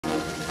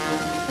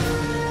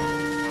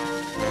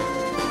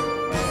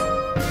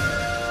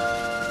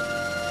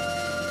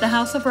The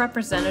House of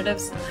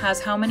Representatives has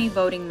how many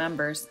voting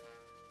members?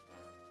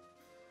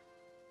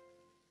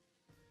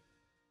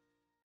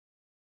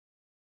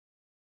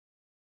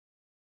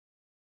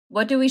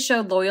 What do we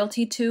show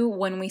loyalty to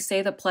when we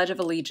say the Pledge of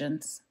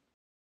Allegiance?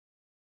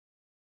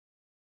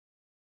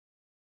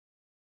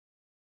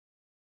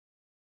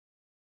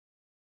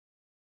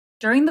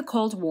 During the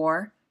Cold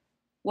War,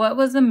 what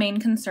was the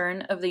main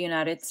concern of the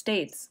United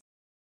States?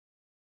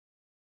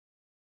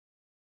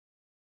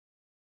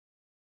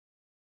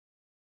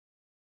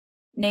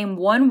 Name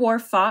one war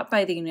fought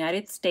by the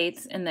United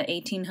States in the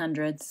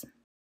 1800s.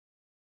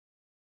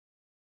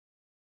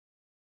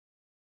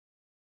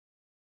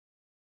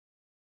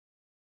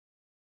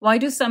 Why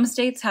do some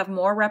states have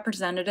more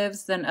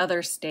representatives than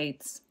other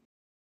states?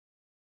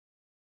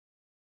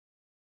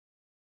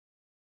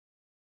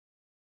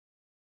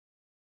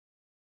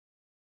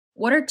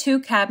 What are two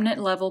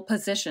cabinet-level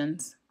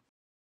positions?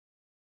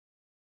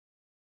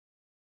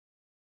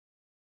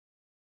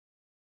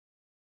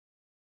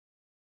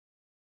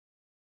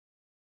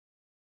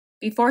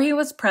 Before he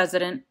was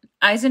president,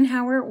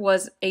 Eisenhower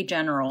was a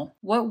general.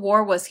 What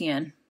war was he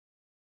in?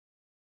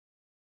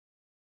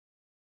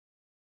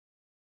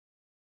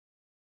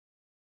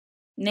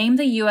 Name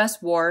the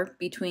U.S. war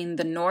between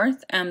the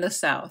North and the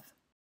South.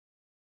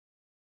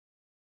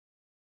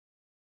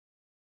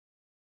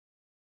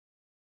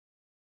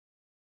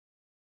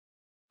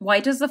 Why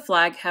does the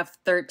flag have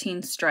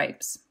 13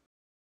 stripes?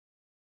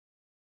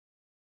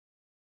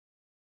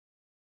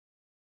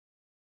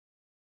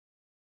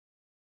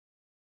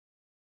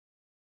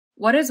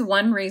 What is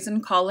one reason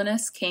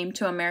colonists came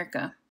to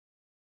America?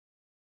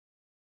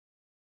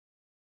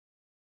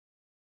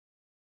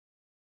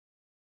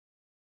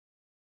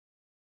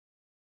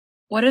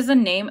 What is the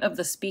name of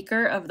the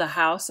Speaker of the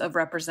House of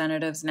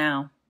Representatives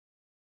now?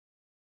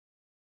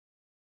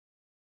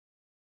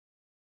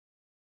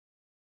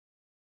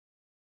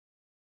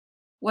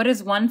 What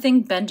is one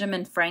thing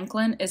Benjamin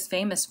Franklin is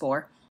famous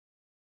for?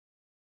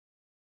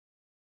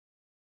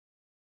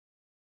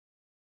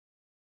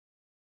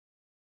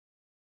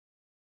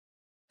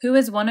 Who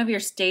is one of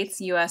your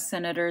state's U.S.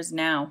 senators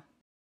now?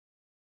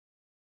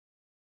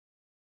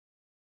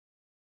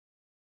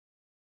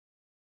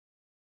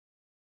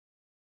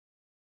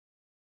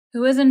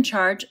 Who is in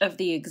charge of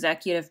the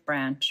executive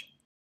branch?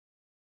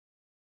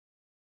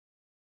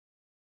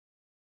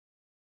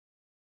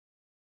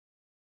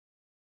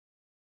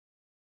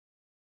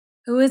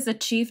 Who is the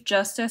Chief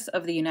Justice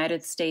of the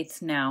United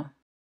States now?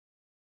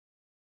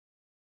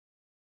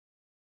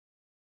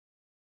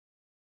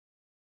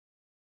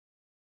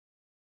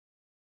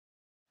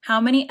 How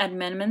many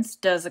amendments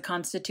does the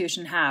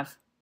Constitution have?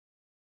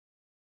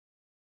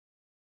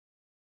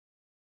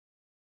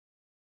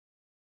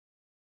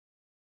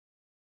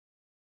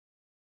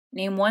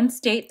 Name one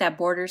state that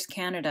borders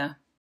Canada.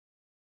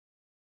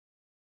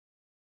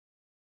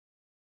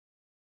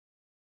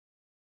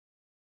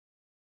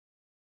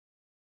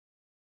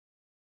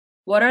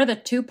 What are the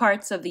two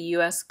parts of the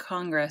U.S.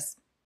 Congress?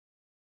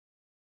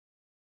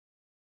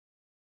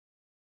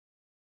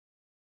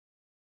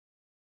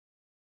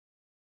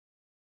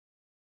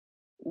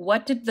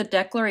 What did the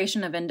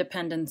Declaration of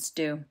Independence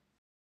do?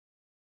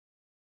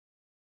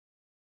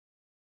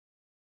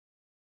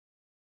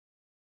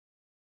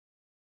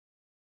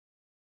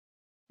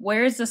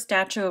 Where is the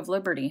Statue of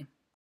Liberty?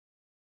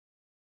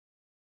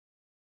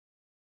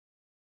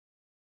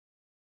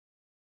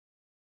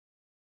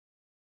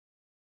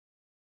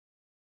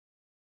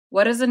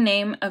 What is the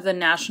name of the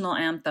national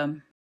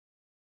anthem?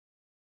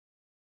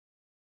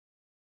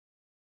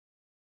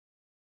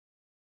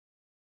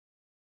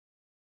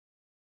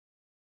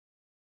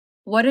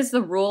 What is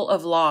the rule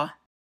of law?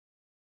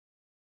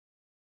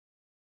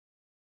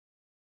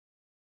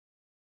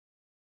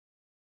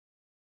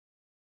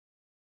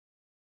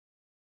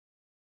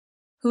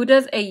 Who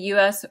does a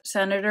U.S.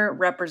 Senator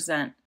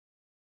represent?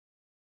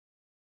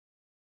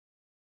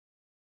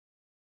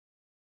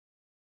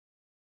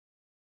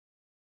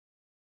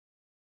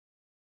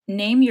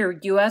 Name your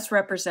U.S.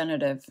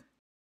 representative.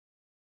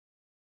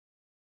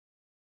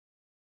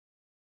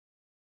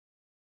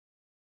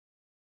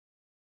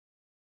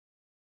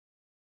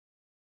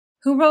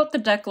 Who wrote the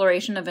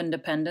Declaration of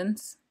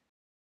Independence?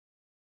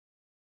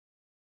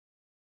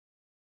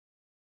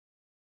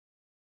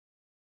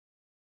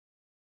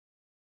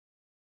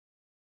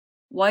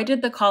 Why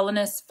did the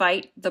colonists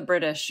fight the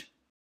British?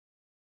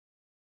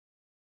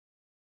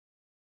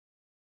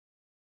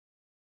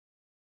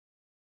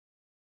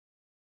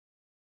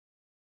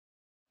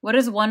 What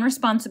is one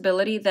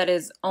responsibility that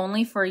is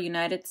only for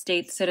United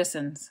States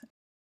citizens?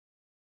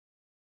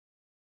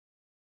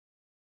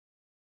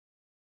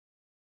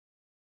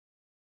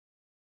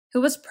 Who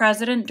was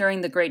president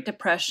during the Great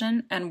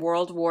Depression and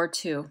World War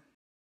II?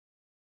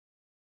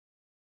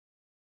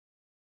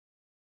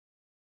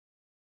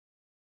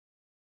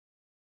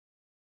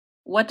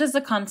 What does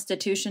the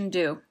Constitution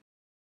do?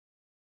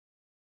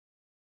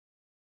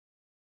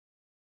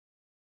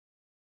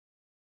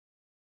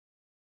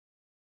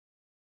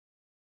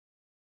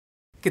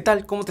 ¿Qué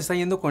tal? ¿Cómo te está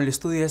yendo con el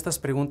estudio de estas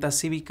preguntas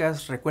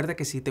cívicas? Recuerda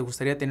que si te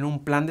gustaría tener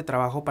un plan de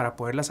trabajo para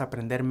poderlas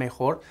aprender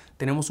mejor,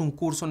 tenemos un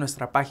curso en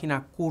nuestra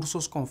página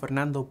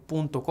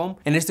cursosconfernando.com.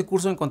 En este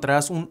curso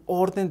encontrarás un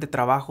orden de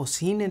trabajo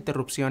sin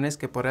interrupciones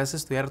que podrás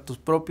estudiar a tu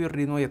propio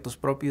ritmo y a tus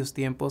propios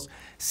tiempos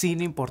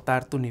sin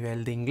importar tu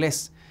nivel de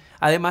inglés.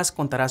 Además,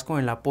 contarás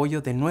con el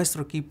apoyo de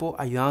nuestro equipo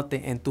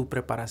ayudándote en tu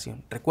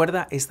preparación.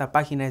 Recuerda, esta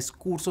página es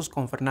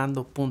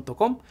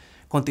cursosconfernando.com.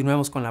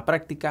 Continuemos con la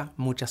práctica.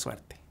 Mucha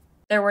suerte.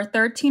 There were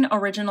 13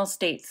 original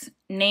states.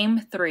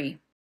 Name 3.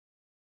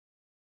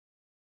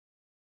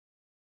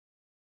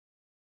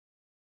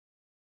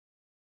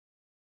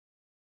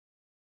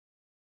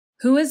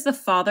 Who is the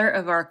father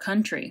of our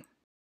country?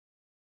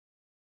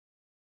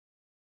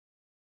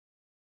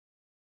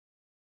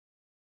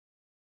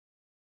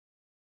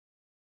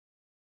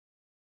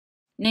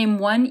 Name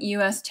 1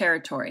 U.S.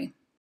 territory.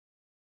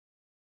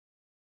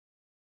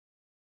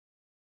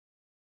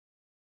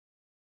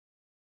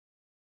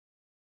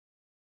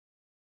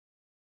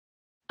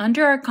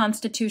 Under our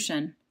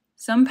Constitution,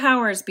 some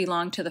powers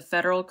belong to the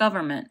federal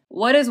government.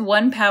 What is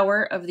one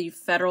power of the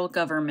federal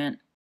government?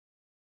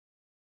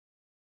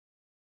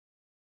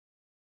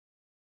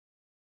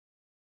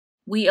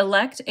 We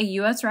elect a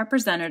U.S.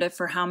 representative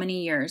for how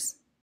many years?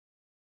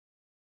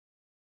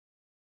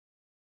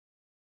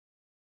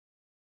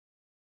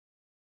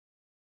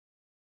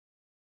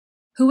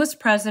 Who was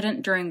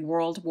president during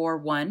World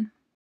War I?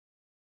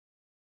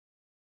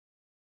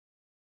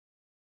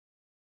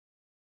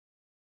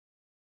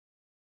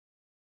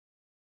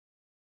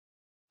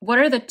 What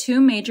are the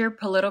 2 major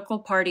political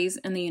parties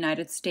in the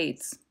United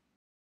States?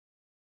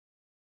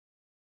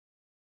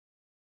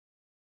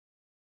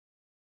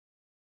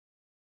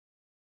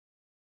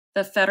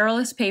 The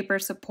Federalist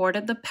Papers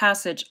supported the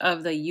passage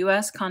of the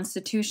U.S.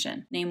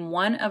 Constitution. Name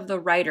 1 of the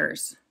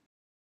writers.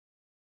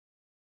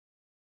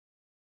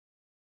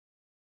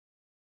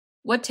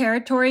 What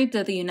territory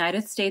did the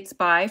United States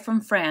buy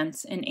from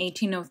France in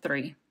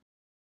 1803?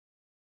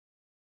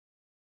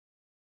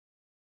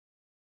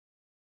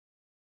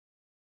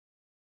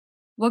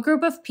 What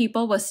group of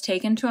people was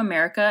taken to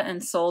America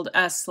and sold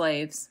as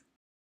slaves?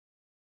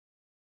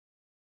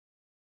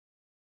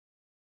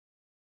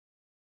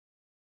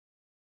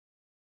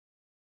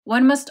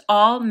 When must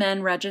all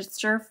men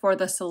register for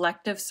the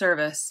Selective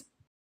Service?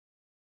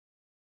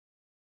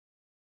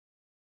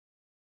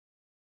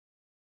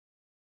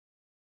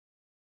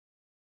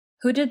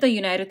 Who did the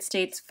United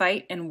States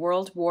fight in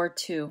World War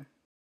II?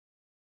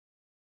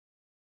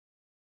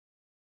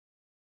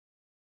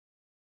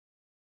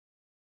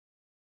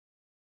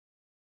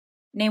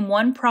 Name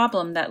 1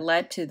 problem that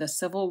led to the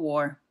Civil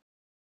War.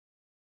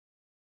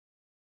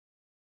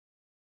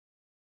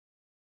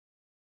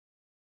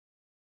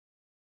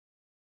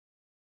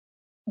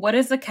 What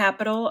is the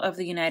capital of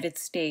the United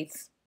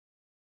States?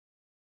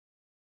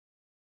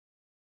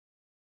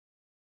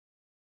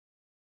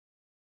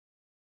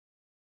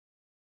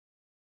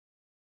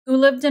 Who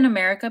lived in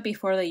America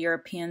before the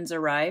Europeans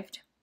arrived?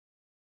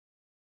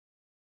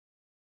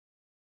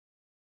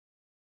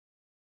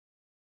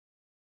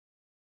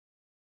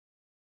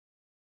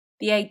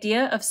 The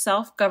idea of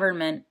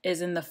self-government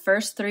is in the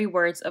first 3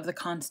 words of the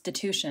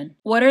Constitution.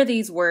 What are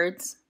these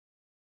words?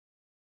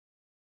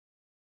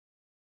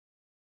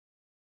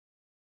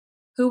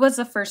 Who was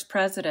the first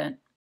president?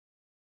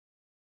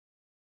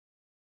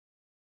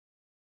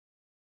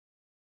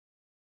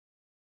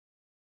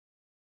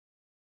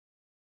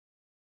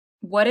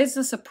 What is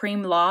the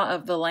supreme law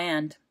of the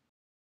land?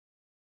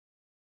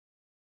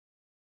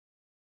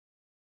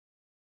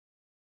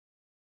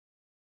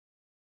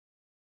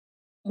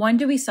 When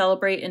do we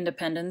celebrate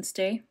Independence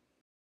Day?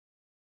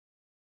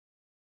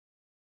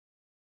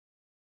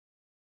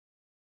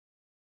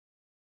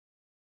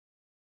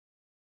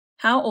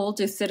 How old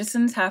do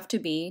citizens have to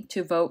be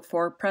to vote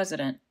for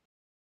president?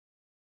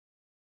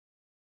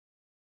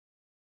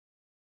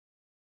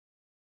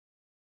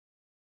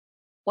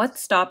 What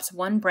stops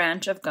one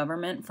branch of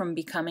government from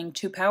becoming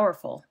too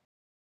powerful?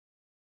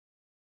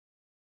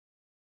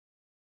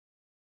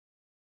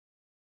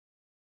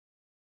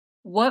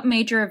 What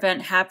major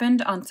event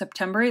happened on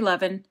September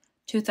 11,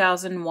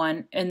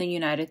 2001 in the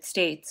United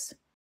States?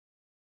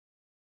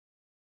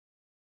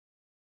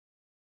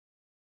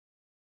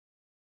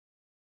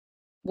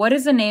 What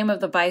is the name of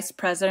the Vice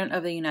President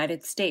of the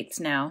United States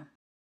now?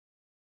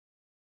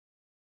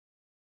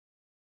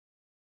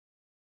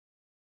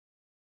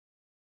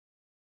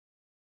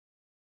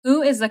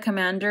 Who is the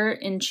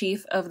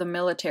Commander-in-Chief of the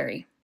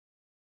military?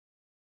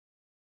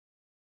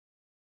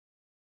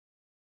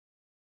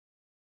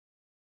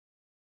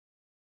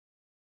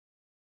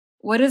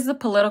 What is the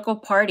political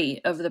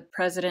party of the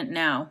president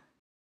now?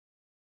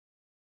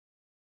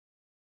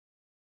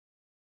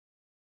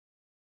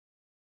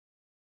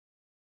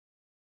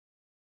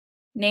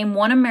 Name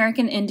 1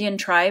 American Indian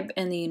tribe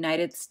in the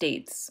United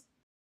States.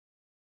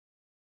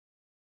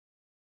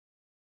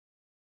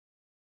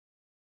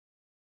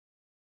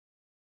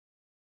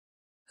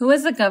 Who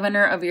is the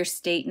governor of your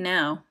state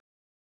now?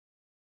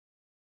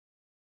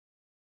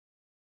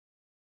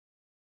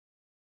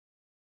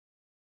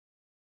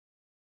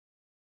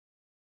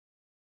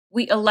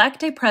 We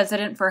elect a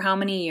president for how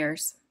many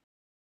years?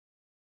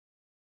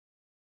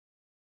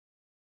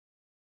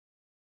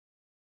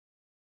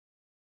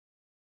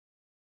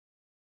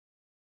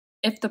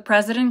 If the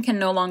president can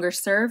no longer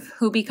serve,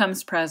 who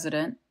becomes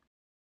president?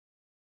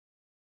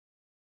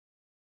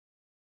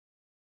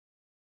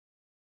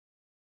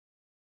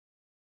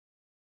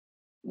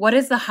 What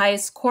is the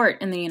highest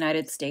court in the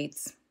United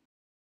States?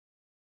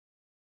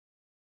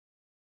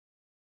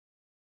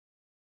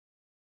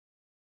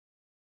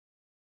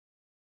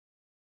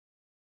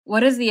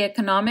 What is the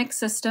economic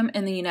system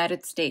in the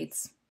United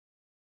States?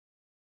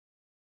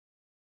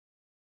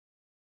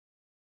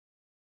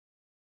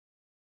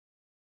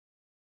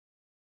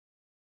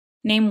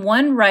 Name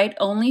one right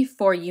only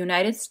for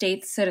United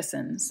States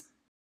citizens.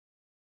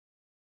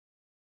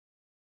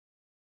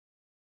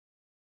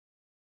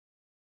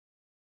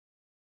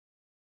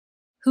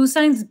 Who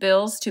signs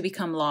bills to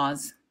become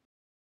laws?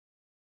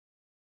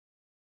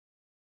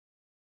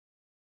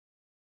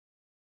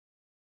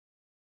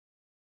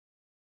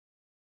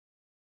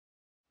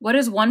 What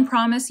is one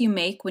promise you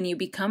make when you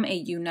become a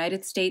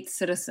United States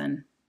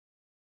citizen?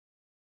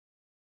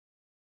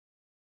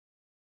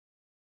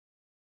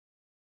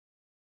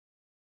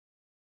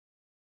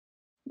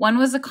 When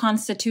was the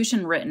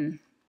Constitution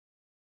written?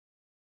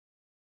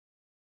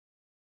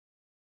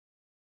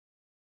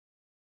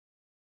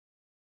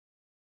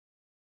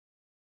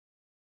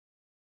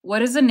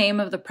 What is the name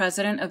of the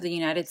President of the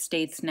United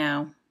States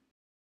now?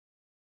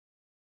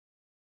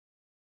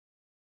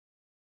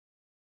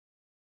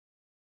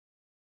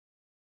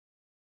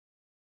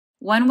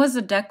 When was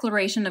the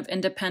Declaration of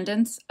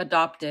Independence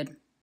adopted?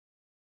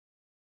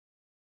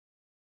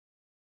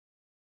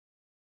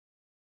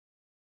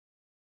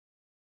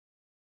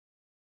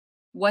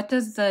 What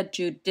does the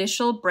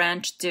judicial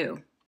branch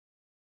do?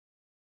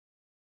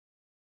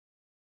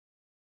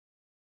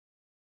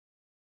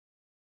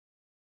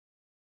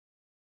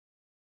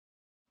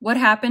 What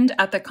happened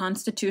at the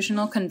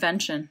Constitutional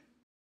Convention?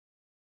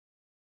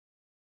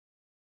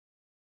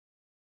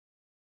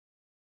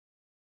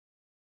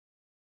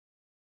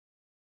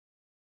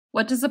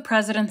 What does the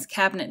President's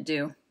cabinet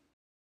do?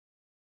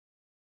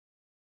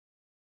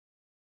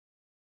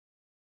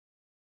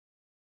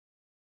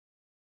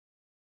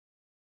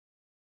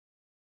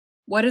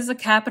 What is the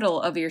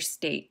capital of your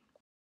state?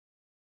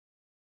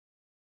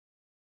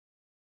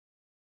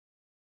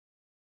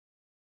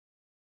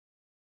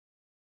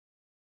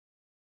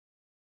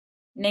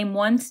 Name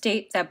one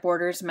state that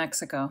borders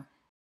Mexico.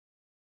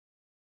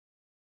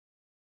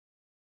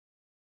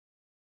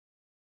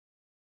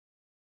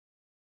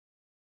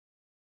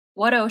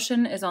 What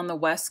ocean is on the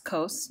west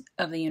coast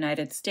of the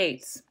United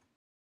States?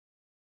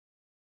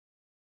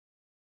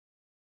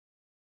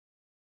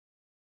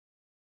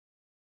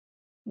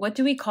 What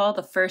do we call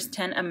the first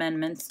 10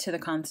 amendments to the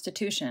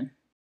Constitution?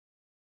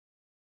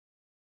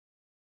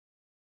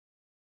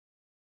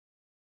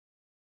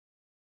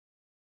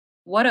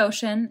 What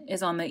ocean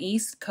is on the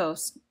east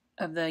coast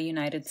of the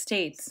United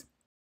States?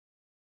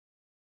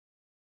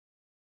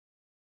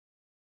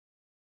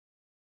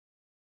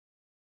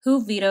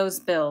 Who vetoes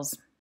bills?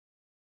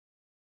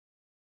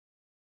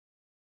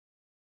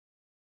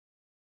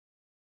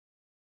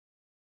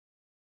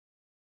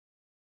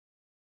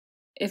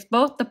 If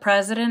both the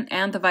president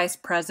and the vice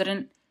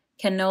president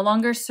can no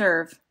longer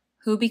serve,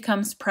 who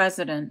becomes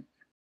president?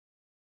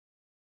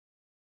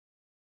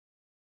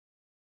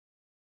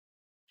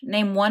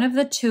 Name one of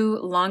the two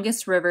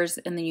longest rivers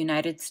in the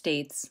United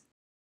States.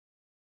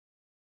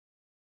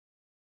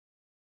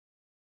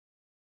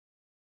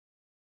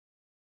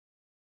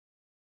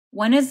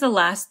 When is the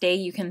last day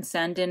you can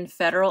send in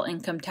federal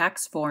income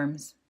tax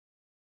forms?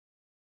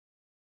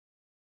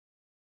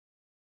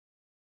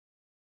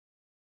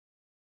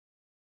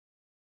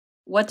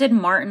 What did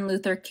Martin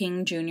Luther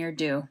King Jr.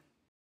 do?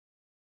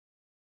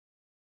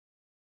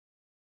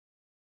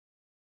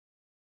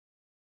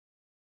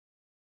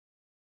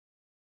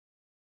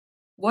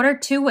 What are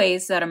two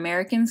ways that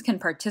Americans can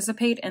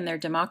participate in their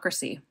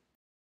democracy?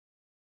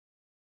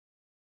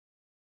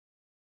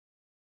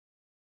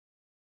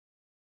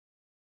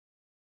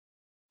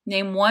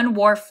 Name one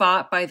war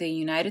fought by the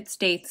United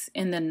States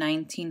in the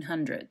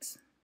 1900s.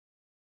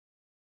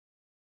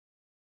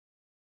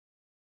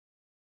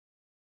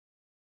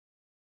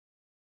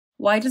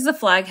 Why does the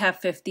flag have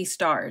 50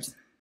 stars?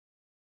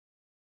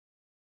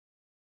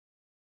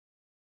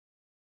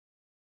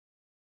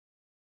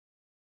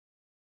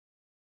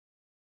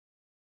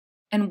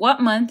 And what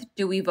month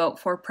do we vote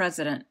for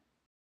president?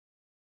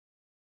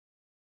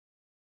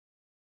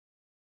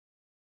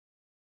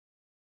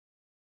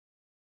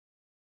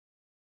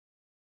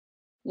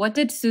 What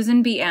did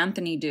Susan B.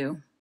 Anthony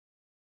do?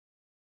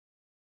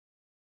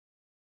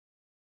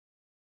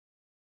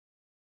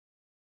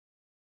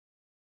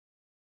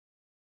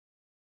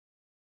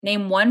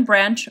 Name one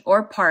branch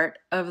or part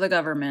of the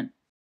government.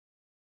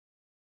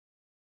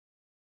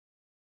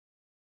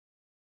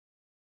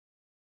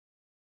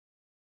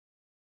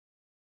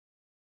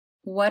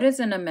 What is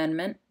an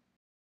amendment?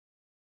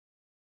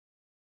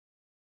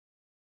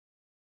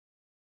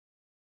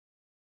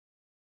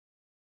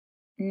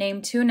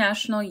 Name 2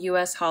 national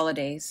U.S.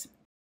 holidays.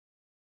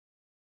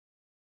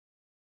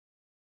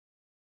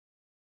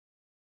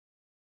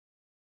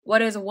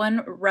 What is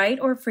one right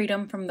or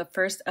freedom from the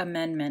First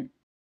Amendment?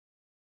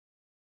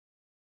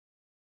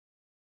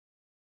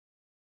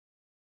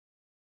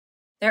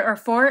 There are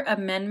 4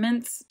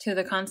 amendments to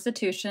the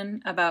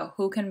Constitution about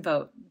who can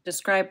vote.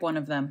 Describe one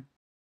of them.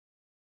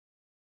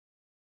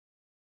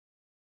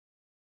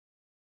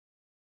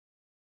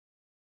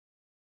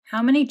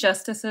 How many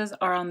justices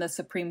are on the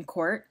Supreme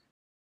Court?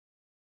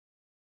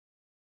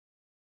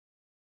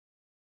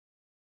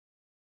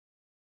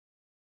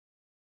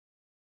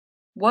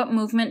 What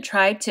movement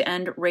tried to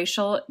end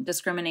racial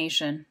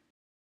discrimination?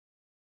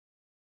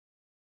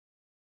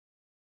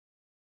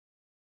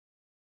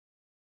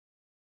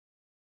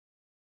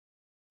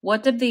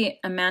 What did the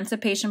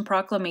Emancipation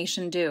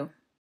Proclamation do?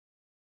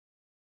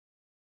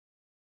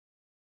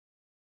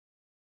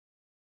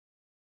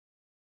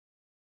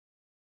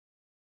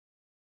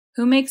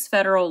 Who makes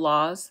federal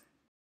laws?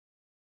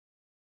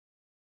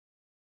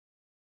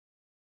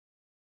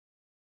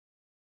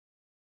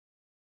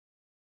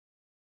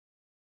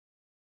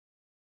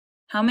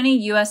 How many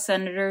U.S.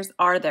 senators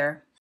are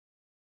there?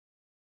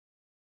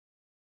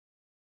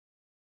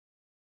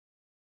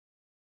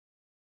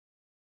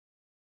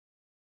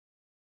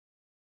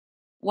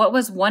 What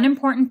was one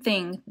important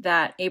thing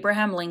that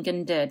Abraham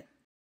Lincoln did?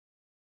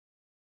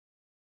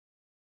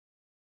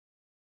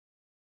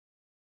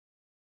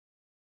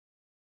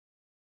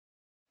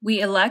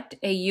 We elect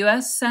a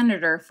U.S.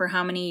 senator for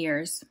how many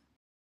years?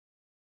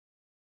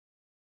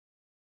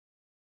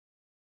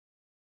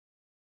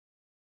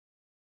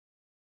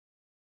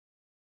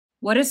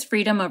 What is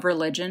freedom of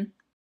religion?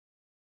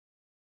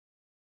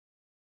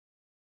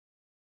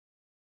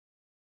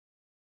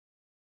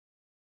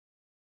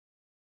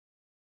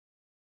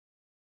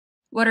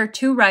 What are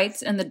 2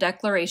 rights in the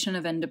Declaration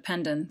of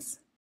Independence?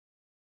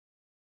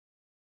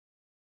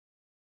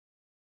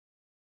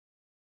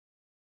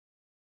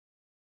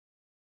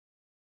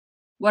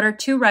 What are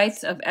 2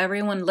 rights of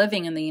everyone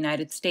living in the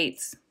United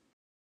States?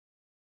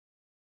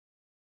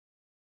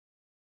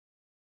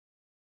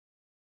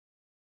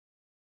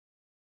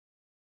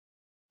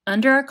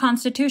 Under our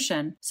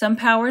Constitution, some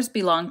powers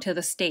belong to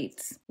the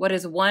states. What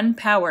is one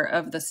power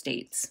of the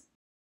states?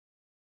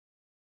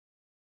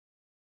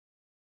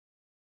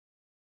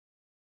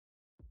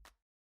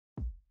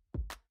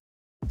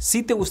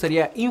 Si te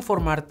gustaría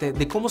informarte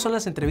de cómo son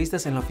las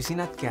entrevistas en la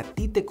oficina que a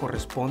ti te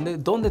corresponde,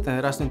 dónde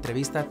tendrás tu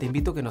entrevista, te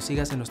invito a que nos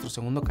sigas en nuestro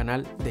segundo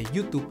canal de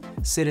YouTube,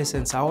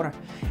 Citizens Ahora.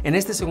 En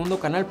este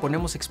segundo canal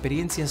ponemos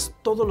experiencias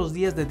todos los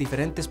días de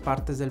diferentes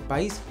partes del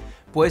país.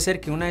 Puede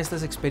ser que una de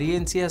estas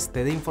experiencias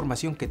te dé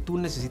información que tú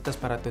necesitas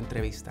para tu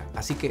entrevista.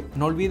 Así que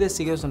no olvides,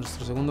 síguenos en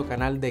nuestro segundo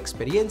canal de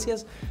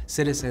experiencias,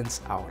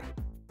 Citizens Ahora.